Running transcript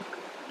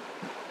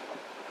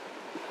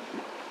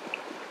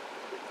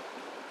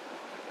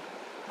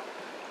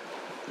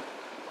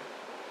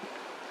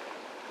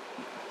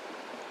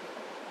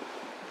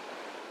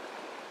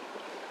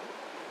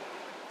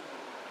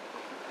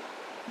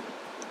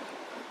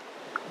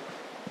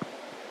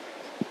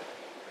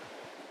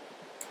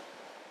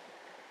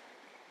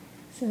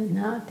So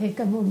now take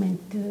a moment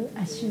to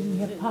assume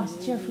your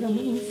posture from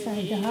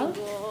inside out,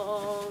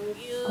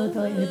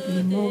 although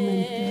every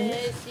moment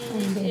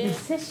and every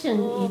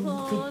session is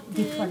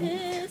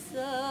different.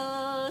 So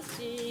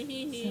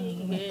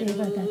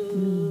whatever that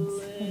means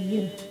for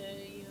you.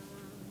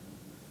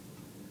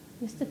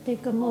 Just to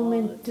take a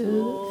moment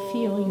to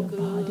feel your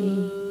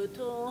body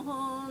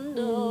and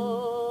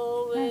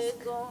ask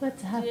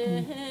what's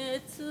happening.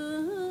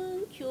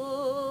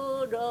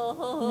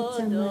 What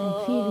am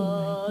I feeling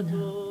right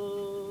now?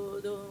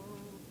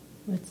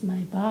 What's my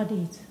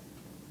body's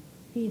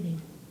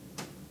feeling?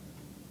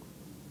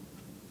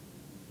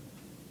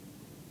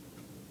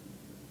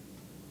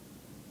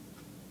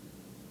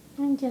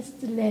 And just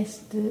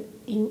rest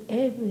in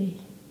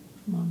every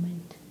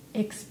moment,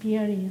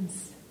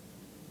 experience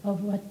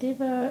of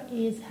whatever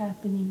is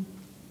happening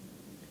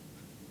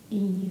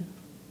in you.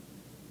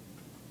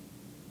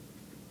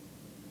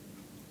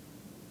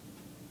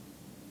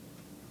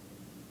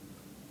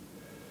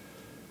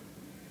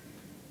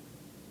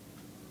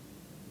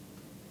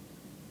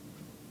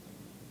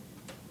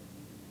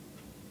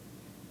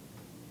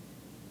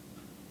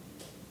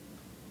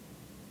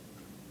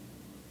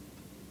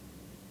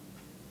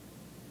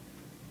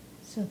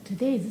 So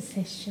today's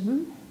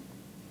session,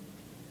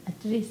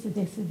 at least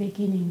this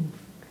beginning,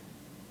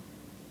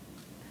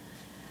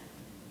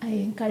 I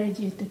encourage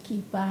you to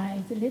keep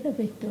eyes a little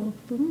bit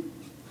open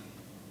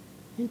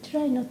and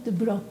try not to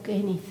block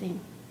anything.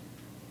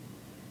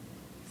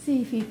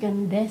 See if you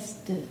can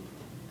rest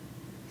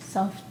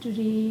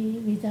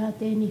softly without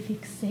any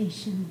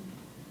fixation.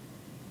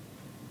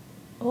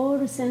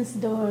 All sense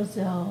doors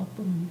are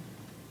open.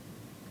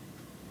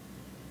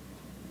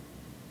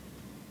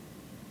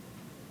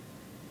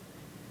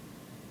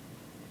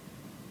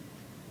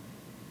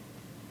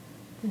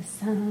 The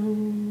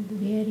sound,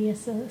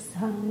 various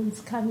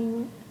sounds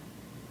coming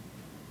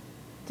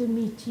to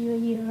meet your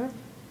ear.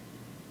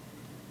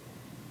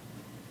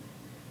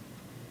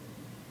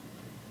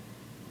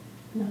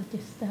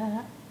 Notice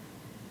that.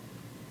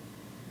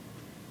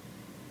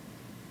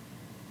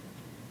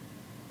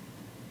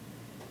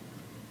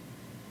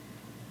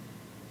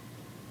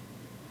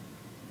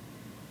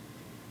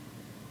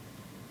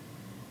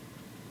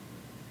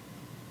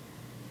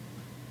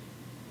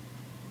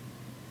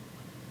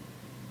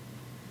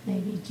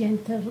 Maybe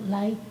gentle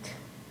light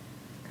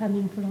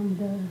coming from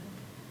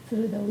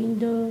through the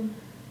window.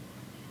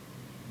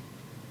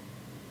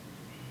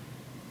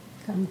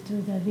 Come to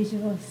the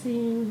visual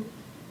scene.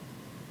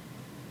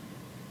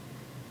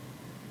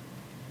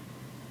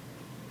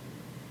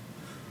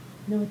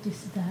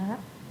 Notice that.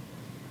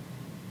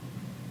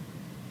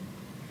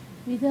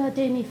 Without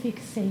any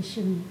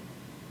fixation,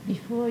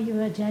 before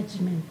your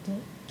judgment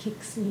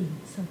kicks in,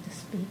 so to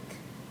speak.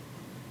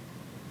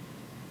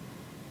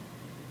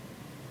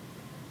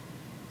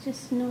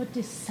 Just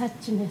notice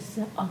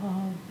suchness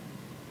of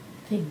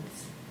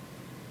things.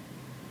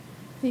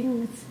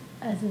 Things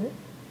as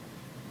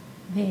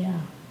they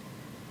are.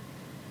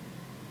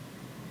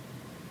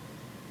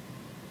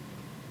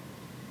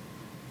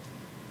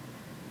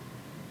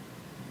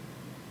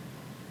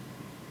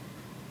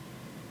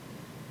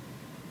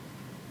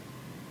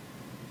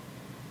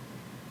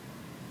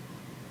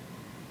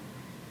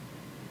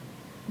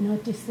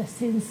 Notice the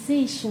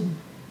sensation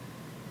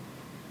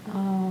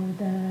of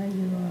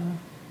your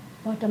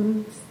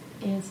bottom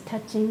is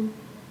touching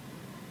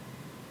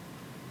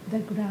the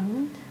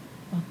ground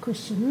or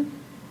cushion.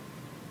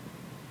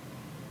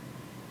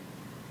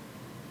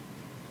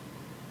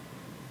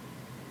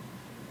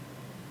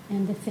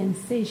 And the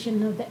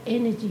sensation of the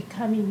energy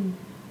coming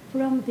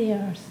from the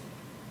earth,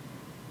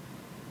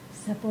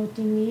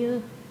 supporting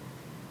you.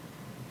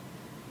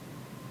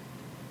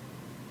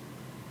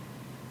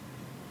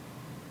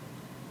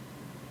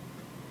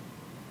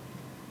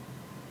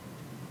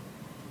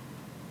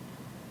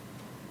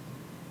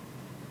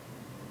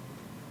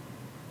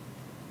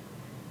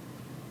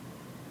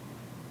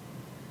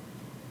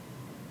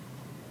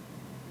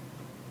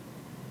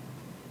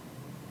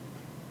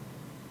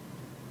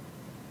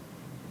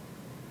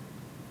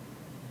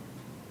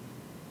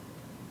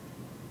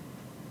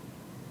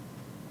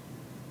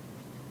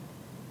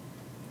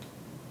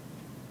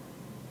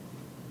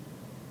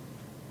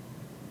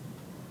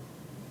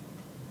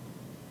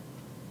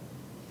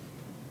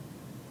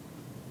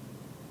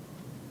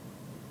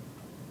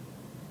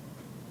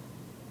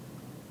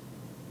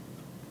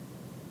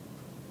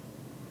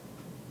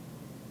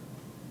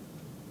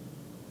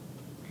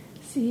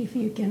 See if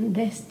you can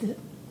rest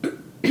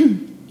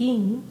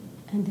in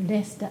and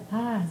rest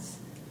as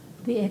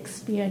the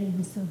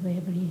experience of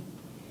every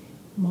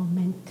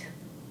moment.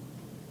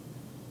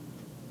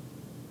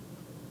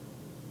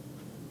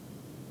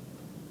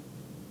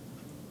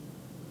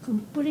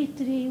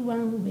 Completely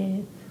one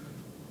with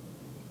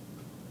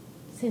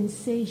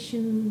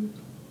sensation,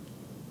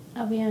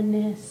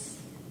 awareness,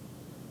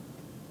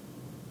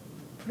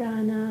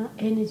 prana,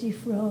 energy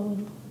flow.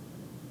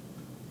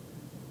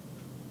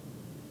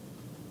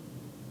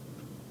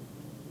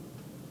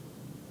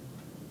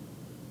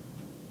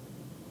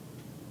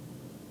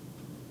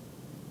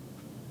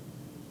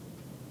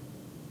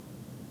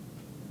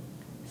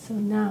 So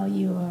now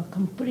you are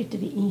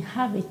completely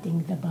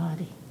inhabiting the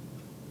body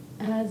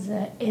as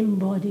an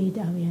embodied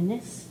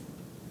awareness.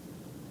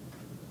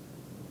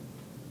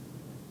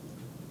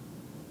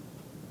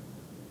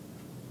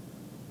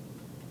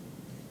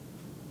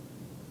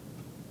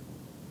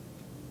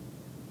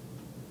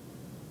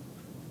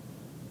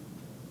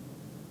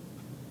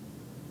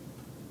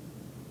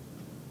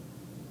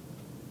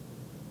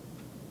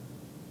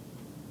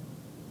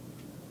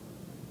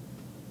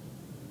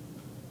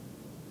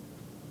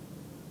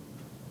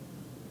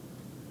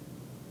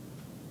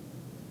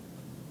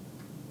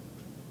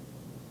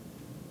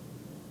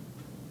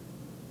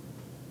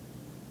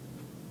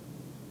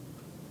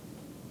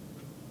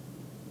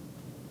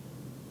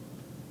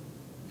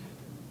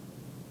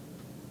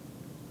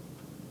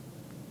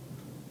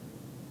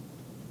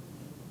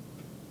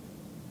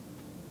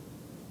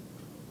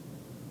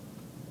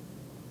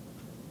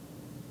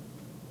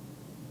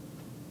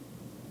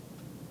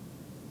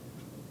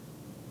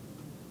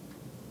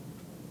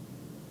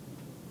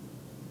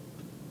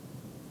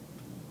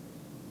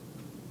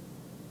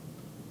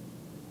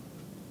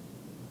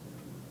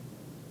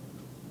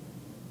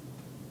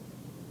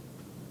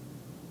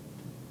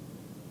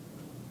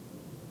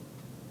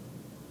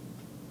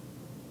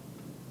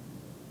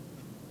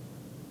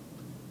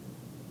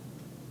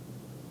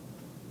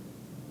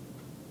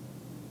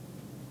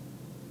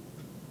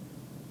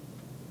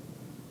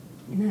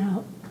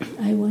 Now,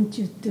 I want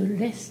you to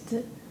rest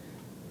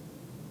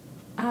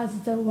as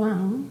the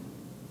one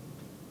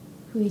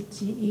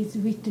which is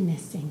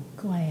witnessing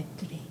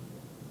quietly,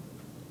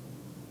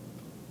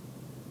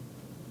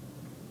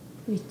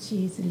 which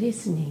is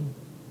listening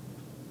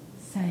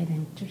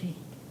silently,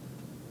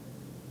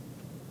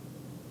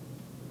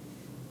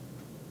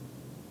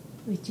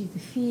 which is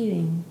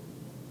feeling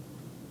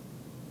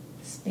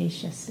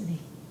spaciously.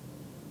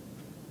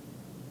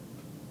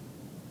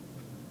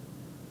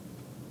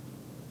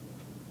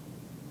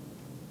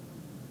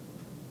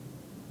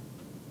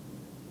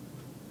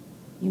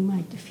 You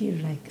might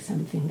feel like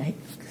something like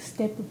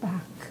step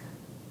back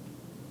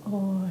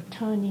or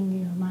turning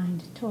your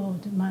mind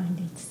toward the mind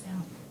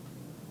itself.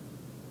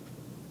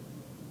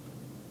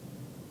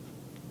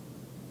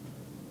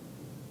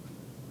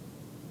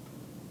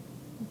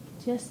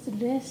 Just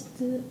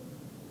rest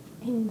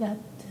in that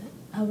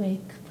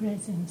awake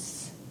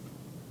presence.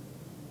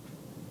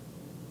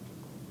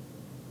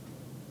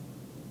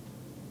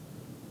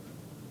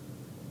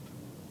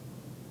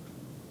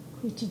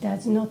 Which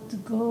does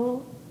not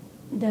go,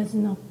 does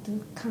not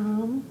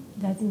come,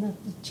 does not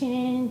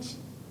change,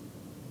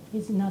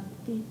 is not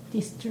be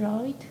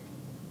destroyed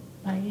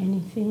by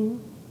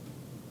anything.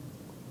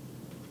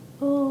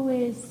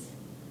 Always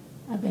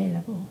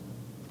available,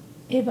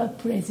 ever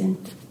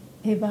present,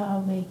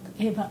 ever awake,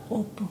 ever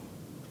open.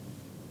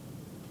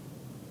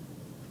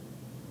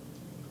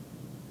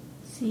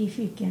 See if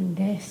you can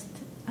rest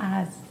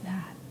as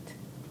that.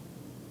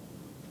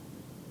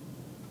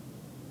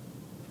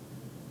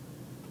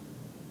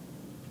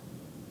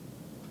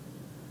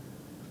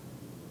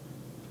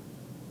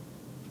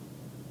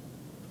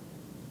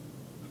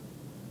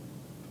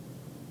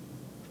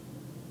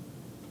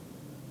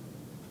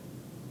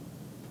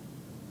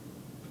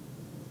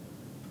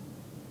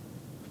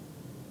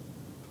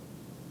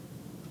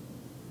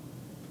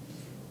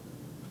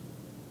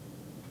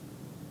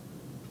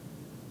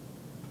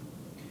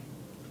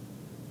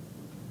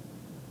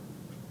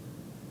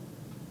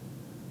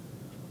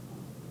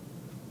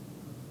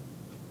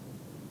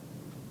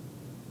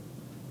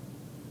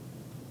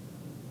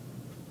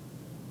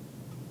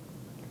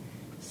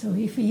 So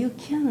if you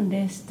can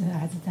rest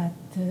as that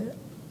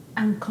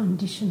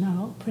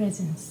unconditional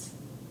presence,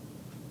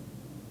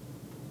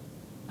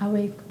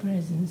 awake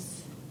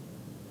presence,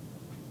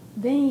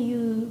 then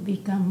you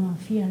become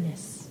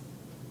fearless.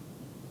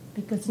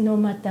 Because no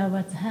matter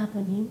what's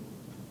happening,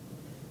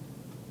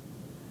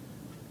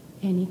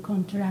 any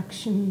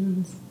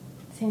contractions,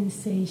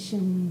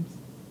 sensations,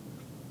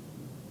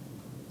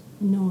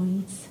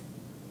 noise,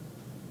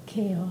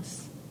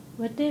 chaos,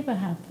 whatever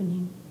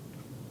happening,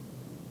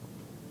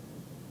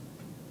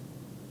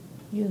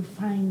 you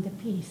find the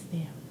peace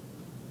there.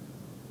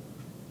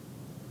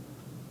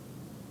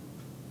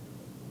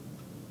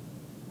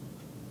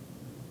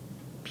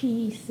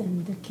 Peace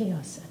and the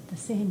chaos at the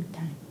same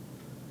time.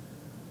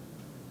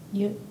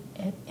 You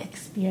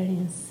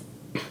experience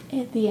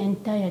the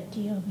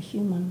entirety of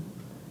human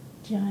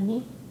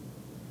journey.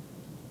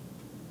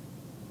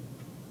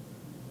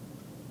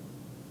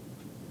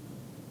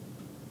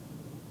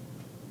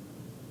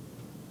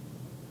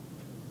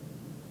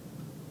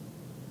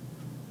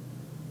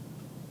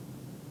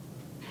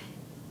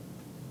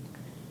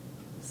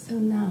 So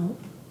now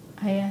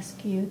I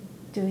ask you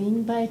to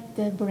invite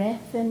the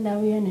breath and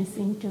awareness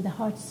into the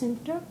heart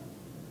center.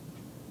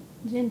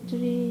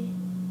 Gently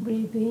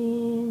breathe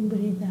in,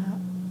 breathe out.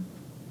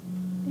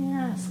 Then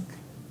ask,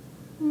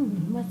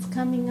 what's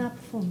coming up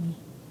for me?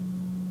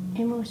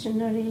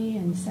 Emotionally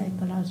and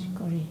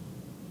psychologically.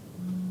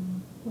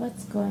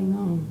 What's going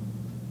on?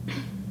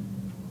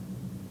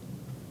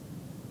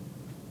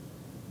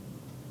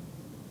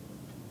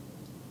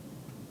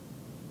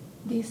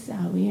 this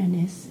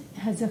awareness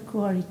has a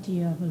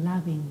quality of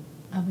loving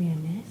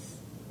awareness.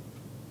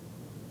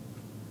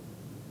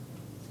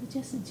 So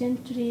just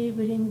gently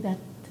bring that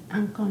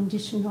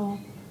unconditional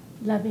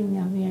loving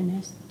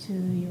awareness to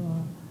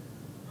your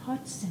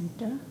heart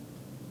center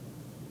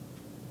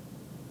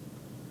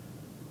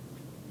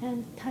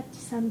and touch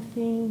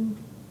something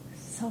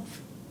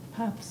soft,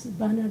 perhaps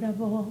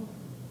vulnerable,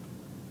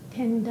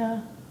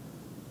 tender,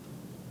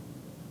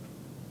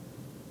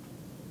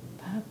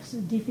 perhaps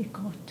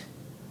difficult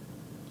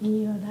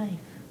in your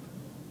life.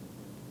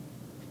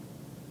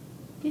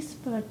 This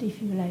part, if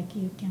you like,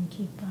 you can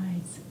keep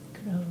eyes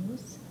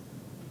closed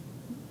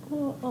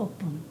or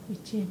open,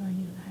 whichever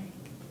you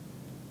like,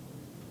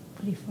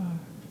 prefer.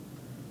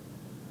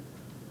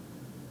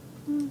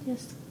 And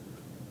just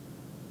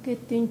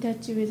get in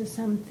touch with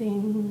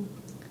something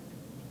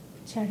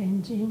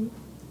challenging,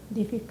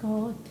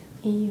 difficult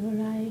in your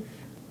life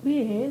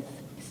with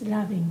this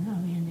loving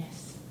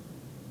awareness.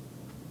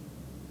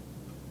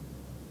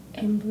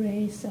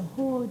 Embrace or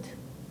hold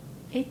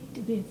it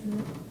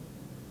with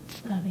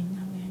loving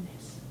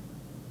awareness.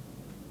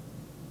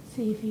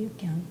 See if you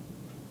can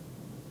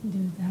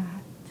do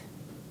that.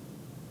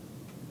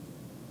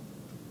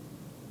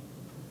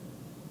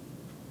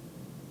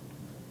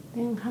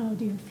 Then how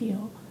do you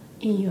feel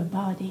in your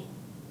body?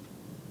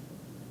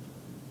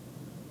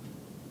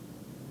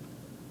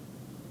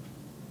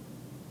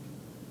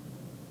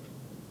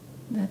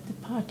 That the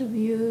part of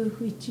you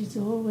which is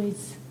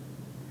always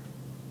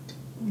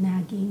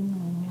nagging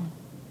or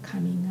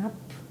coming up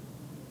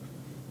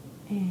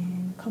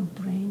and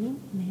complaining,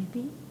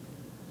 maybe,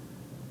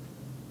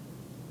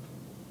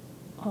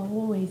 or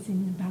always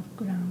in the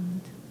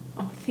background,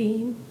 or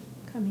theme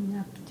coming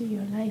up to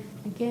your life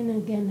again,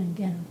 again,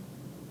 again.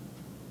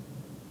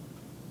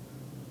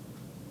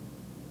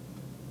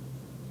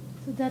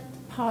 So that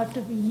part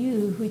of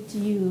you which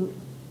you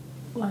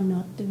are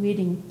not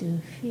willing to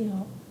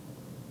feel,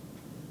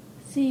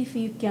 see if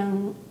you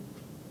can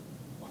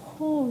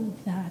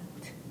hold that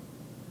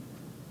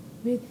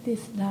with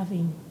this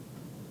loving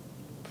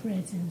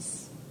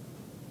presence,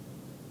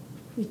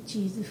 which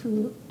is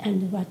who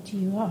and what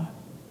you are.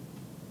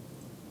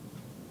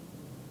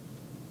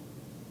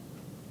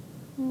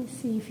 And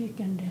see if you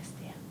can rest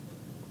there.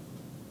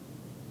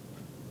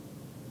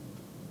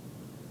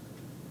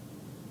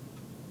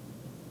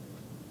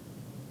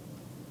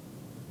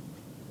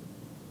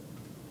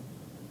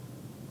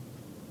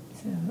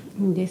 So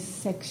in this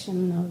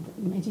section of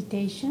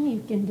meditation,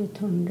 you can do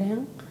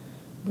Tonglen,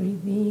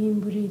 breathe in,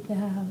 breathe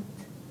out.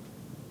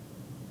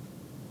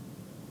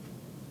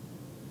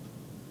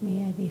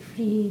 May I be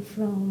free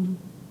from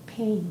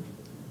pain.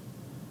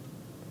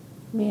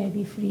 May I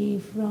be free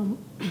from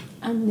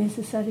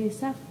unnecessary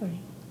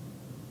suffering.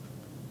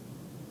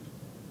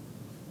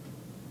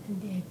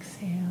 And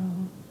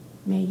exhale,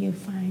 may you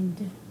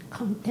find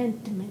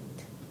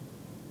contentment.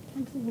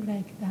 Something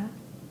like that.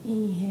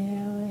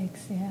 Inhale,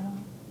 exhale.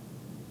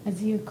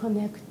 As you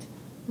connect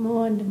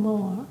more and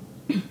more,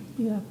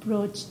 you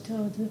approach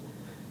toward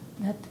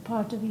that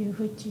part of you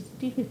which is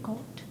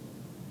difficult.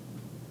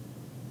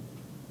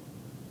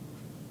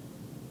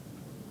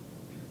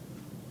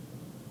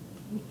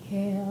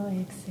 Inhale,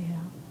 exhale.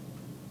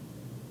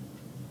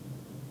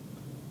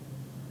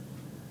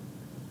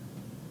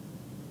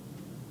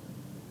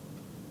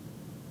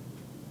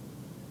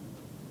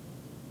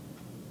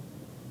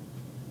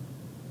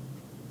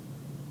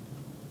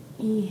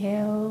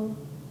 Inhale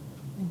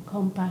and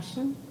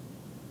compassion.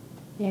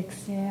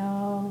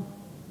 Exhale,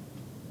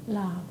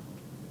 love,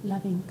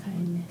 loving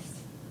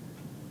kindness.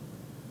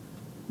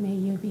 May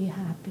you be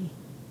happy.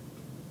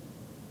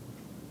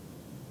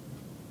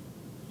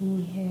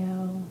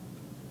 Inhale,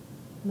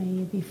 may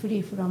you be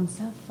free from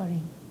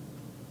suffering,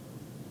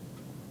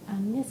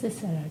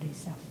 unnecessarily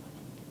suffering.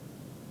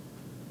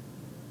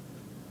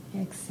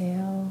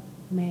 Exhale,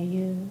 may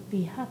you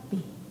be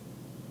happy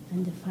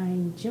and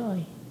find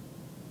joy.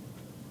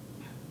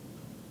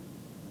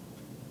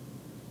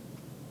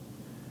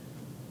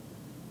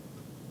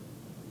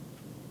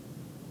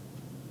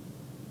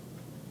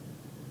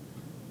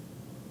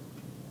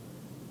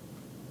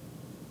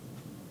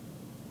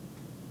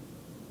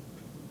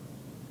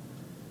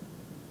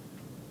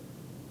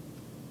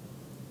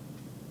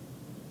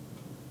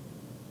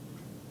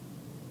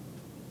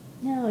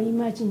 Now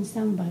imagine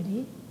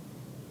somebody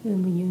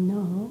whom you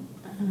know,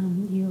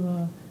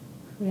 your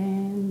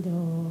friend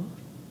or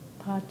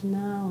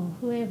partner or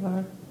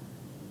whoever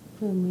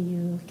whom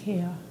you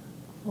care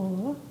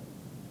for,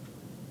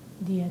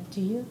 dear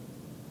to you,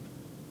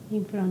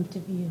 in front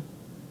of you.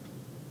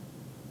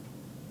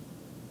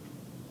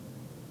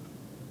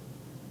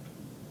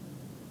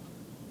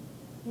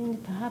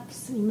 And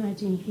perhaps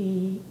imagine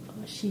he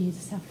or she is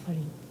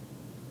suffering.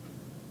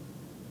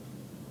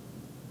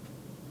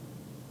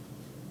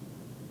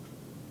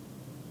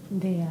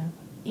 They are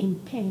in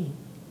pain.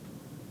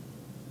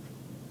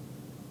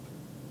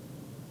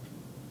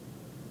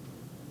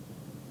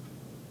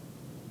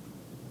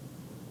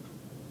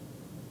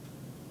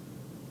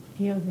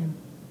 Feel them.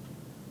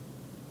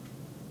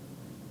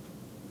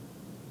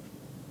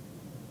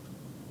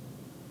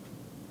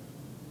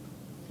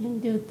 And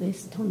do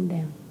this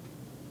Tonglen.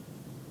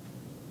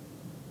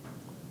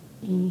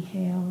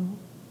 Inhale.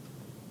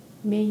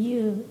 May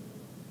you,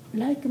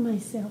 like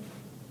myself,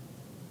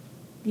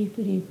 be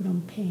free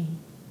from pain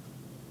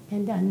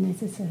and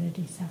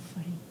unnecessarily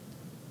suffering.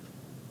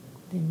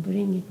 Then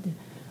bring it,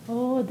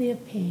 all their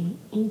pain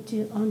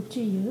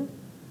onto you,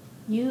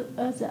 you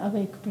as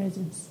awake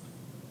presence.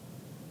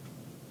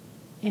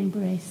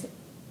 Embrace it.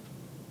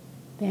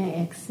 Then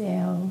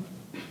exhale.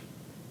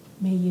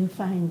 May you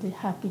find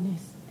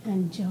happiness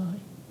and joy.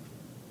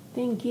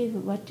 Then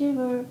give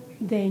whatever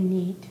they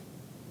need.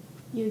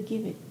 You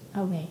give it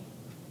away.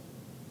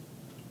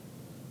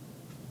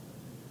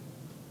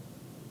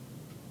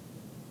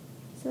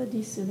 So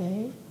this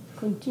way,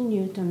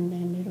 continue to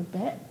learn a little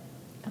bit,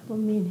 couple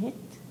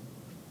minutes.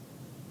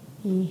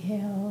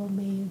 Inhale,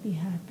 may you be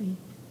happy.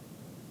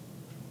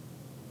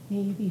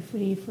 May you be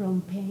free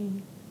from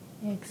pain.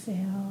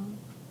 Exhale,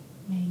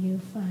 may you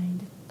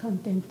find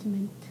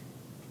contentment.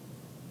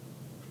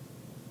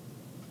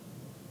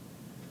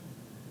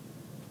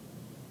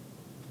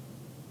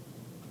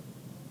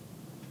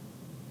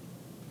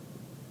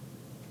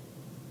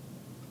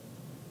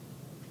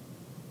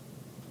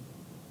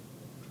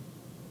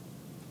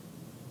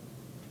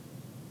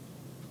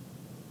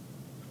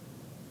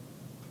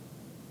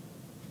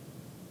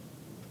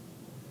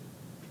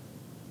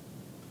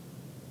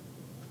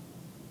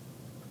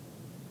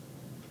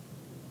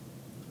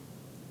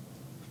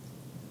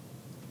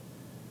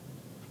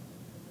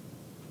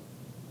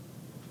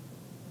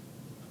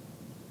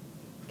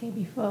 Okay,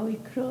 before we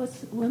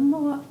close, one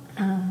more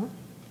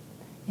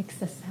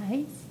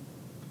exercise.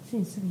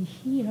 Since we're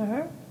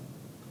here,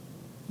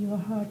 your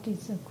heart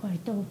is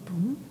quite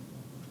open.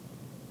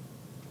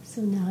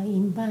 So now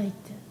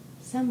invite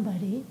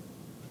somebody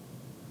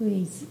who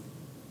is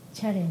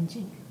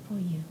challenging for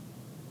you,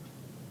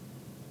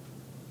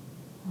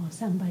 or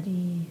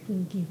somebody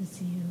who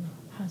gives you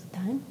hard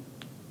time,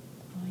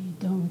 or you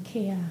don't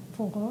care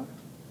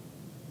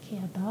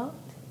about.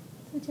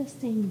 So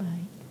just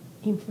invite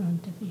in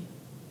front of you.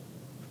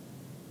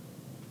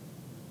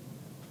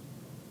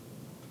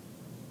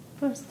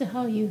 First,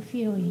 how you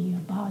feel in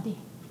your body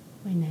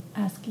when I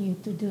ask you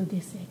to do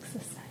this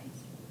exercise.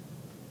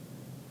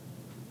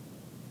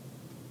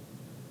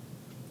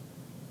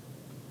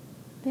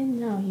 Then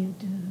now you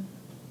do.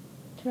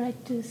 Try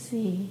to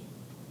see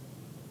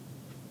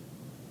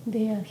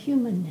their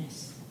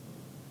humanness.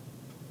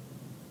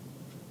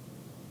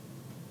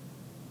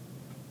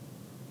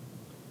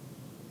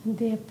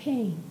 Their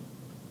pain,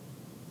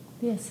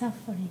 their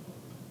suffering,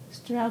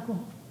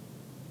 struggle.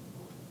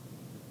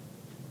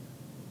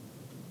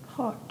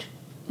 Heart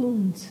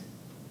wounds,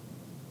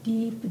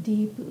 deep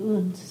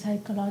wounds,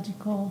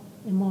 psychological,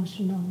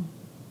 emotional.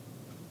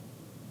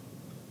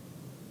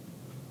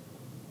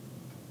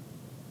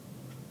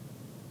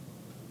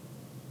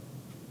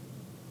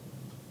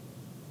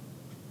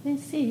 Then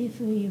see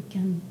if you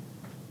can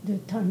do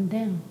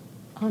Tonglen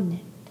on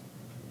it.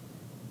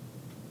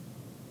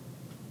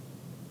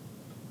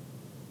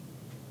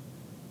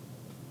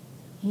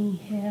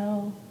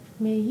 Inhale,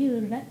 may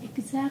you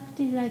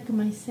exactly like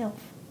myself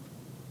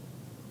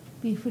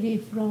be free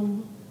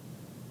from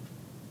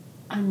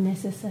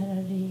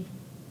unnecessarily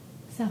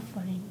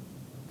suffering,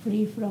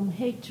 free from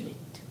hatred.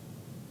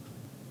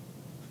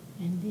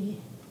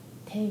 And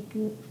take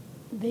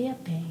their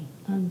pain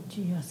onto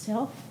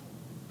yourself,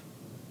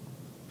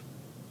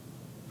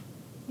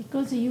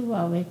 because you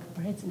are awake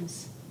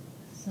presence,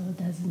 so it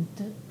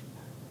doesn't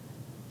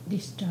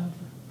disturb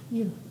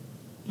you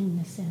in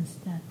the sense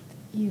that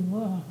you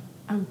are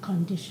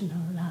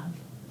unconditional love.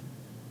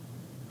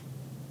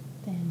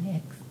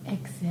 Then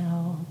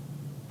exhale.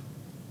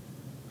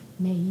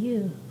 May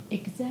you,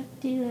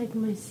 exactly like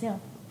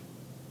myself,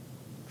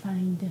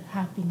 find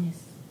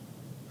happiness,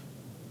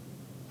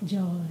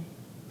 joy,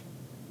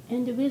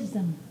 and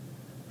wisdom,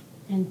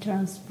 and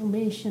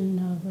transformation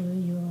of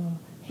your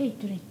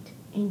hatred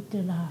into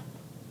love.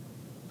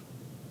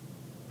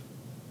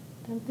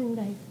 Something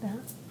like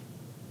that.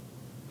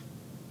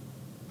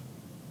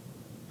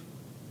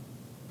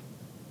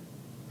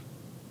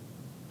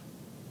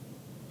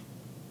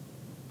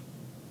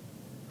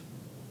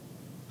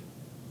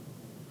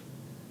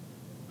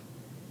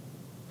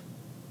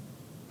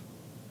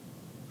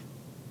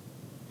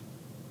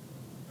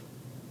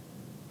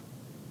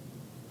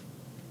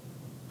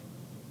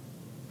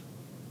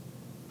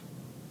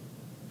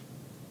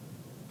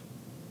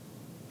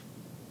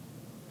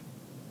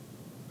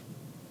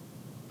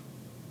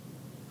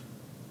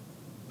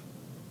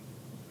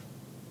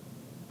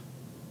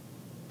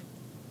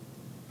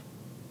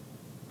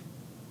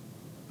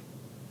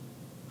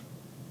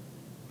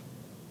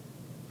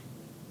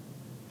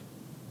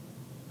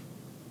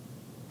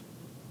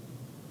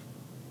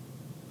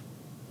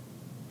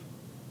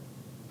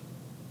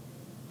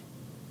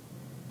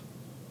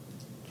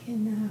 Okay,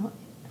 now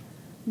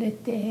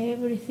let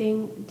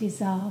everything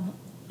dissolve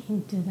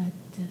into that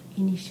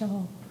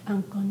initial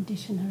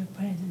unconditional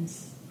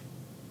presence.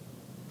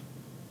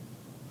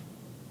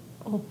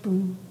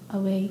 Open,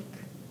 awake,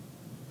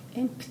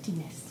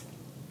 emptiness.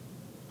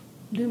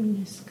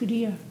 luminous,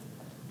 clear.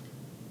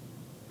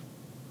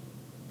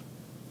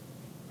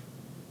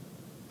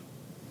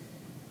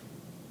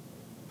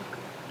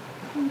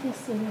 And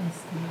just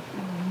rest for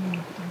a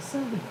minute or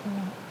so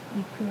before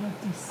we close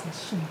this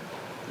session.